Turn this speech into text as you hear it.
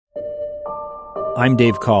I'm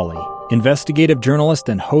Dave Cawley, investigative journalist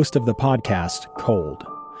and host of the podcast Cold.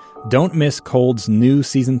 Don't miss Cold's new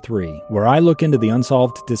Season 3, where I look into the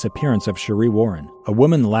unsolved disappearance of Sheree Warren, a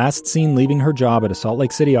woman last seen leaving her job at a Salt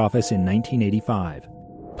Lake City office in 1985.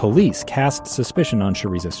 Police cast suspicion on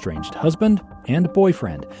Sheree's estranged husband and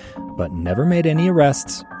boyfriend, but never made any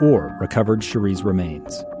arrests or recovered Sheree's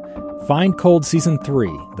remains. Find Cold Season 3,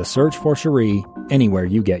 The Search for Sheree, anywhere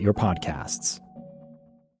you get your podcasts.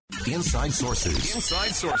 Inside Sources. Inside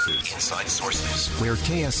Sources. Inside Sources. Where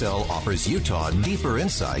KSL offers Utah deeper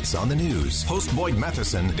insights on the news. Host Boyd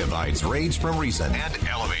Matheson divides rage from reason and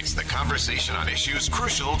elevates the conversation on issues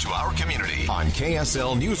crucial to our community. On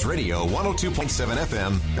KSL News Radio 102.7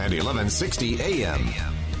 FM and 1160 AM.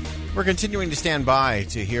 We're continuing to stand by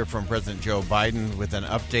to hear from President Joe Biden with an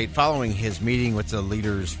update following his meeting with the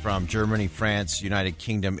leaders from Germany, France, United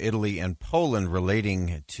Kingdom, Italy, and Poland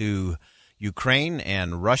relating to Ukraine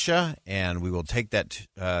and Russia, and we will take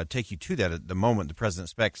you to that at the moment the president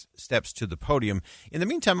steps to the podium. In the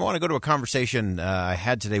meantime, I want to go to a conversation I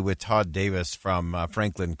had today with Todd Davis from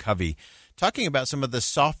Franklin Covey, talking about some of the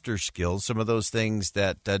softer skills, some of those things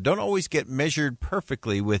that don't always get measured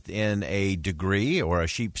perfectly within a degree or a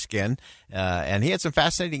sheepskin. And he had some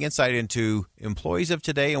fascinating insight into employees of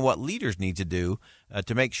today and what leaders need to do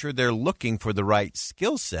to make sure they're looking for the right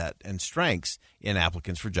skill set and strengths in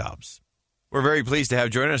applicants for jobs. We're very pleased to have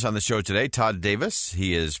joining us on the show today Todd Davis.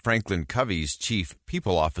 He is Franklin Covey's Chief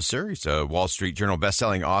People Officer. He's a Wall Street Journal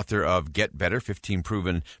bestselling author of Get Better, 15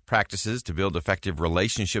 Proven Practices to Build Effective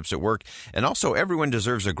Relationships at Work. And also, Everyone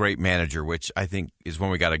Deserves a Great Manager, which I think is one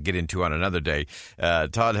we got to get into on another day.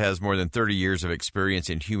 Todd has more than 30 years of experience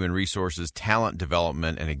in human resources, talent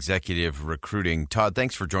development, and executive recruiting. Todd,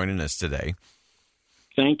 thanks for joining us today.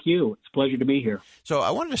 Thank you. It's a pleasure to be here. So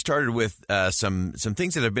I wanted to start with some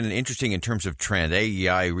things that have been interesting in terms of trend.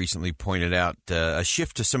 AEI recently pointed out a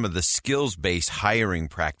shift to some of the skills-based hiring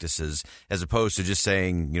practices as opposed to just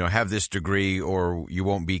saying, have this degree or you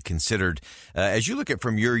won't be considered. As you look at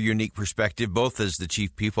from your unique perspective, both as the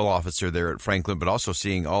Chief People Officer there at Franklin, but also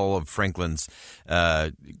seeing all of Franklin's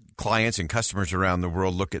clients and customers around the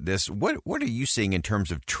world look at this, what are you seeing in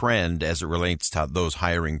terms of trend as it relates to those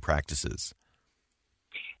hiring practices?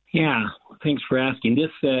 Yeah, thanks for asking.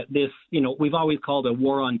 This, we've always called a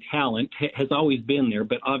war on talent, has always been there,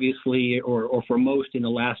 but obviously, or for most in the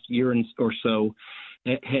last year or so,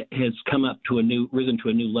 has come up to risen to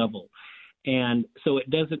a new level. And so it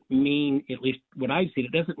doesn't mean, at least what I've seen,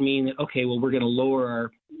 it doesn't mean that, okay, well, we're going to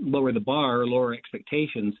lower the bar or lower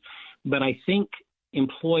expectations. But I think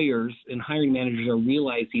employers and hiring managers are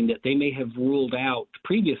realizing that they may have ruled out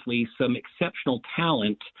previously some exceptional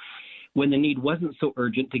talent when the need wasn't so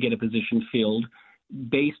urgent to get a position filled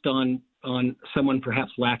based on someone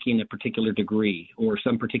perhaps lacking a particular degree or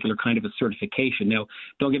some particular kind of a certification. Now,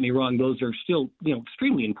 don't get me wrong, those are still,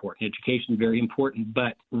 extremely important. Education is very important.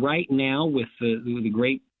 But right now, with the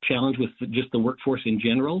great challenge with just the workforce in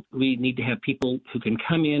general, we need to have people who can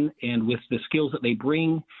come in and with the skills that they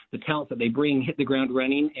bring, the talents that they bring, hit the ground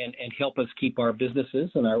running and help us keep our businesses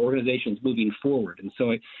and our organizations moving forward. And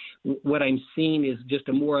so what I'm seeing is just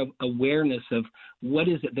a more of awareness of what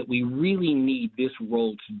is it that we really need this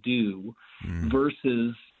role to do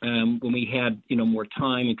versus when we had, more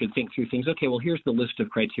time and could think through things. Okay, well, here's the list of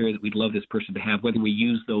criteria that we'd love this person to have, whether we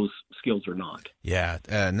use those skills or not. Yeah,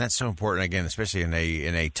 and that's so important, again, especially in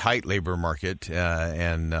a tight labor market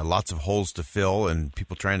and lots of holes to fill and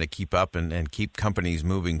people trying to keep up and keep companies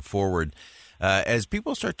moving forward. As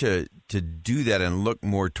people start to do that and look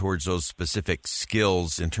more towards those specific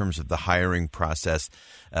skills in terms of the hiring process,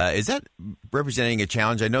 is that representing a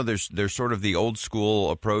challenge? I know there's sort of the old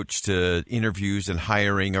school approach to interviews and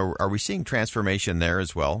hiring. Are we seeing transformation there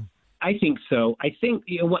as well? I think so. I think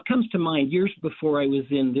what comes to mind, years before I was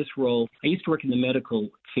in this role, I used to work in the medical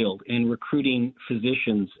field and recruiting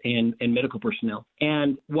physicians and medical personnel.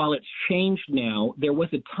 And while it's changed now, there was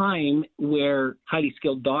a time where highly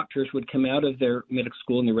skilled doctors would come out of their medical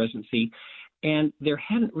school and their residency, and there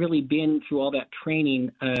hadn't really been through all that training,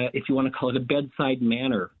 if you want to call it a bedside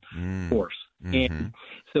manner course. Mm-hmm. And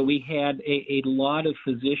so we had a lot of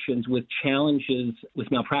physicians with challenges,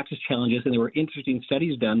 with malpractice challenges, and there were interesting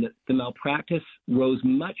studies done that the malpractice rose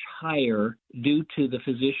much higher due to the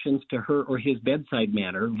physician's to her or his bedside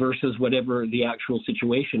manner versus whatever the actual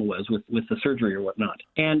situation was with the surgery or whatnot.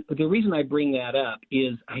 And the reason I bring that up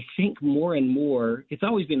is I think more and more, it's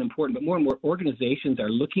always been important, but more and more organizations are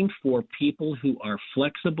looking for people who are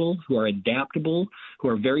flexible, who are adaptable, who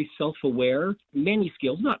are very self-aware. Many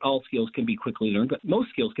skills, not all skills can be quickly learned, but most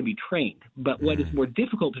skills skills can be trained. But what is more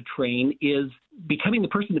difficult to train is becoming the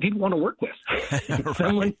person that people want to work with. Right.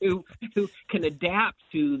 Someone who can adapt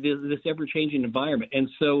to this ever-changing environment. And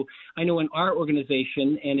so I know in our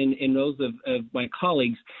organization and in those of my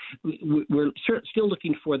colleagues, we're still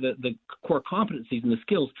looking for the core competencies and the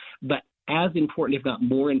skills, but as important, if not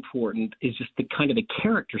more important, is just the kind of the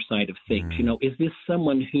character side of things. Is this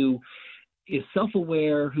someone who is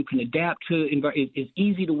self-aware, who can adapt to is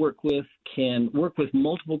easy to work with, can work with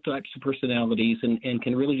multiple types of personalities, and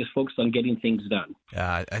can really just focus on getting things done.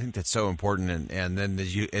 I think that's so important. And then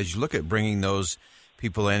as you look at bringing those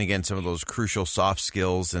people in, again, some of those crucial soft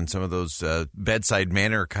skills and some of those bedside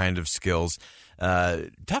manner kind of skills,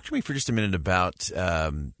 talk to me for just a minute about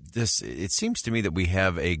this. It seems to me that we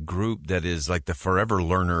have a group that is like the forever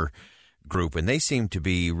learner group, and they seem to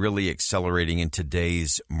be really accelerating in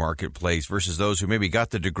today's marketplace versus those who maybe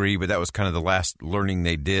got the degree, but that was kind of the last learning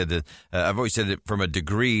they did. I've always said that from a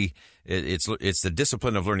degree, it's the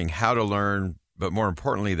discipline of learning how to learn, but more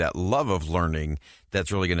importantly, that love of learning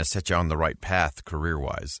that's really going to set you on the right path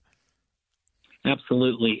career-wise.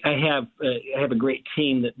 Absolutely. I have a great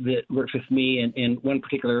team that works with me, and one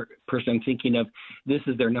particular person I'm thinking of, this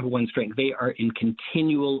is their number one strength. They are in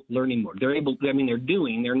continual learning mode. They're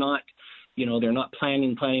not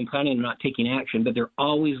planning, and not taking action, but they're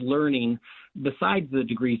always learning. Besides the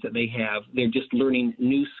degrees that they have, they're just learning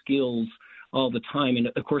new skills all the time. And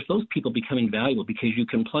of course, those people become invaluable because you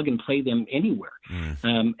can plug and play them anywhere.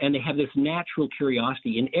 And they have this natural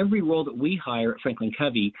curiosity. In every role that we hire at Franklin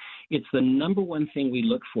Covey, it's the number one thing we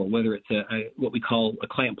look for, whether it's what we call a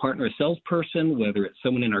client partner, a salesperson, whether it's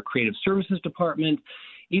someone in our creative services department,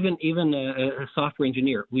 even a software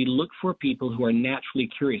engineer. We look for people who are naturally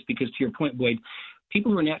curious because, to your point, Boyd,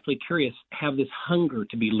 people who are naturally curious have this hunger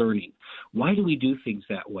to be learning. Why do we do things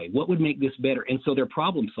that way? What would make this better? And so they're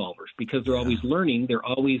problem solvers because they're always learning. They're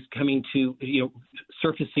always coming to,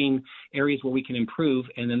 surfacing areas where we can improve,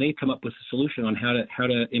 and then they come up with a solution on how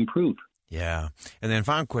to improve. Yeah. And then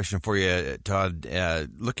final question for you, Todd,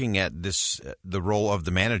 looking at this, the role of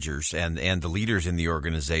the managers and the leaders in the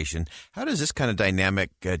organization, how does this kind of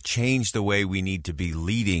dynamic change the way we need to be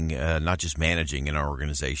leading, not just managing in our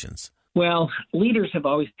organizations? Well, leaders have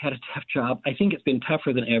always had a tough job. I think it's been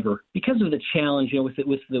tougher than ever because of the challenge,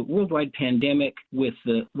 with the worldwide pandemic, with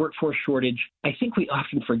the workforce shortage. I think we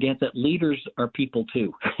often forget that leaders are people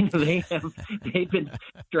too. They've been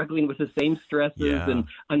struggling with the same stresses and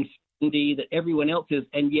uncertainty that everyone else is,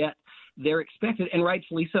 and yet they're expected, and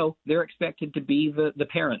rightfully so, they're expected to be the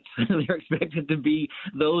parents. They're expected to be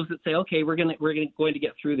those that say, okay, we're going to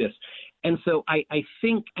get through this. And so I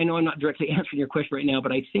think, I know I'm not directly answering your question right now,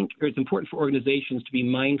 but I think it's important for organizations to be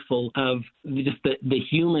mindful of just the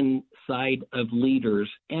human side of leaders.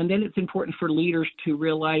 And then it's important for leaders to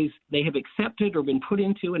realize they have accepted or been put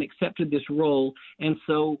into and accepted this role. And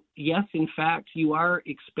so, yes, in fact, you are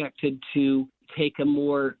expected to take a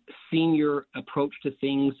more senior approach to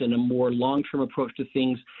things and a more long-term approach to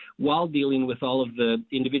things while dealing with all of the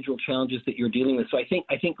individual challenges that you're dealing with. So I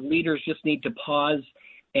think leaders just need to pause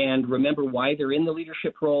and remember why they're in the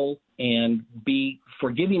leadership role and be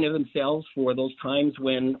forgiving of themselves for those times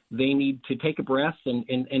when they need to take a breath and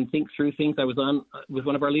think through things. I was on with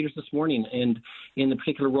one of our leaders this morning, and in the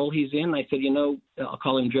particular role he's in, I said, I'll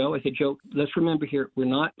call him Joe. I said, Joe, let's remember here, we're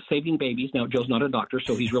not saving babies. Now, Joe's not a doctor,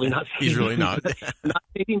 so he's really not saving He's really not. not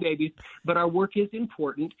saving babies, but our work is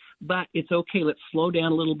important, but it's okay. Let's slow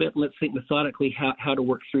down a little bit and let's think methodically how to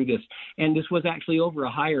work through this. And this was actually over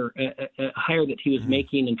a hire that he was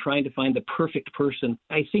making and trying to find the perfect person.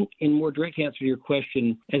 I think in more direct answer to your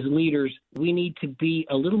question, as leaders, we need to be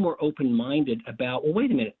a little more open-minded about, well,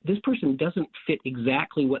 wait a minute, this person doesn't fit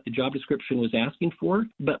exactly what the job description was asking for,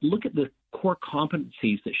 but look at the core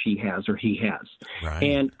competencies that she has or he has. Right.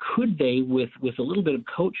 And could they, with a little bit of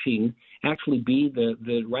coaching, actually be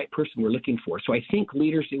the right person we're looking for? So I think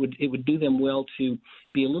leaders, it would do them well to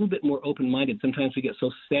be a little bit more open-minded. Sometimes we get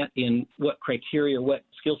so set in what criteria, what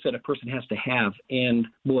skill set a person has to have. And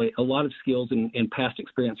boy, a lot of skills and past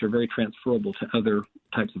experience are very transferable to other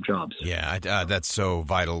types of jobs. Yeah, that's so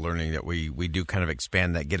vital, learning that we do kind of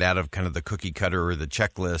expand that, get out of kind of the cookie cutter or the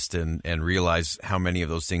checklist and realize how many of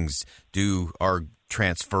those things are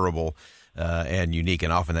transferable and unique.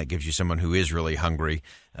 And often that gives you someone who is really hungry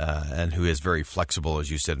and who is very flexible,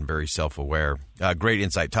 as you said, and very self-aware. Great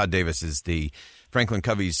insight. Todd Davis is the Franklin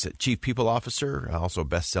Covey's Chief People Officer, also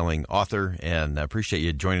best-selling author, and I appreciate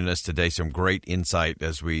you joining us today. Some great insight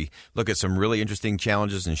as we look at some really interesting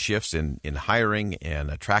challenges and shifts in hiring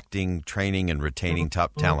and attracting, training, and retaining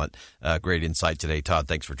top talent. Great insight today. Todd,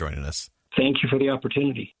 thanks for joining us. Thank you for the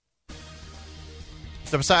opportunity.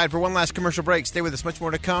 Step aside for one last commercial break. Stay with us. Much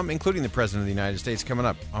more to come, including the President of the United States coming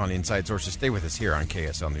up on Inside Sources. Stay with us here on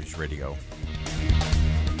KSL News Radio.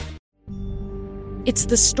 It's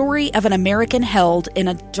the story of an American held in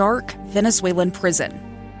a dark Venezuelan prison.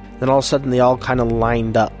 Then all of a sudden they all kind of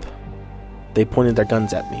lined up. They pointed their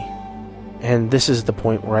guns at me. And this is the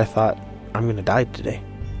point where I thought, I'm going to die today.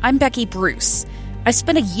 I'm Becky Bruce. I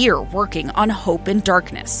spent a year working on Hope in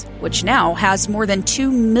Darkness, which now has more than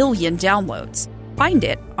 2 million downloads. Find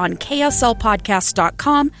it on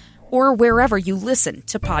kslpodcast.com or wherever you listen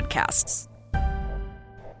to podcasts.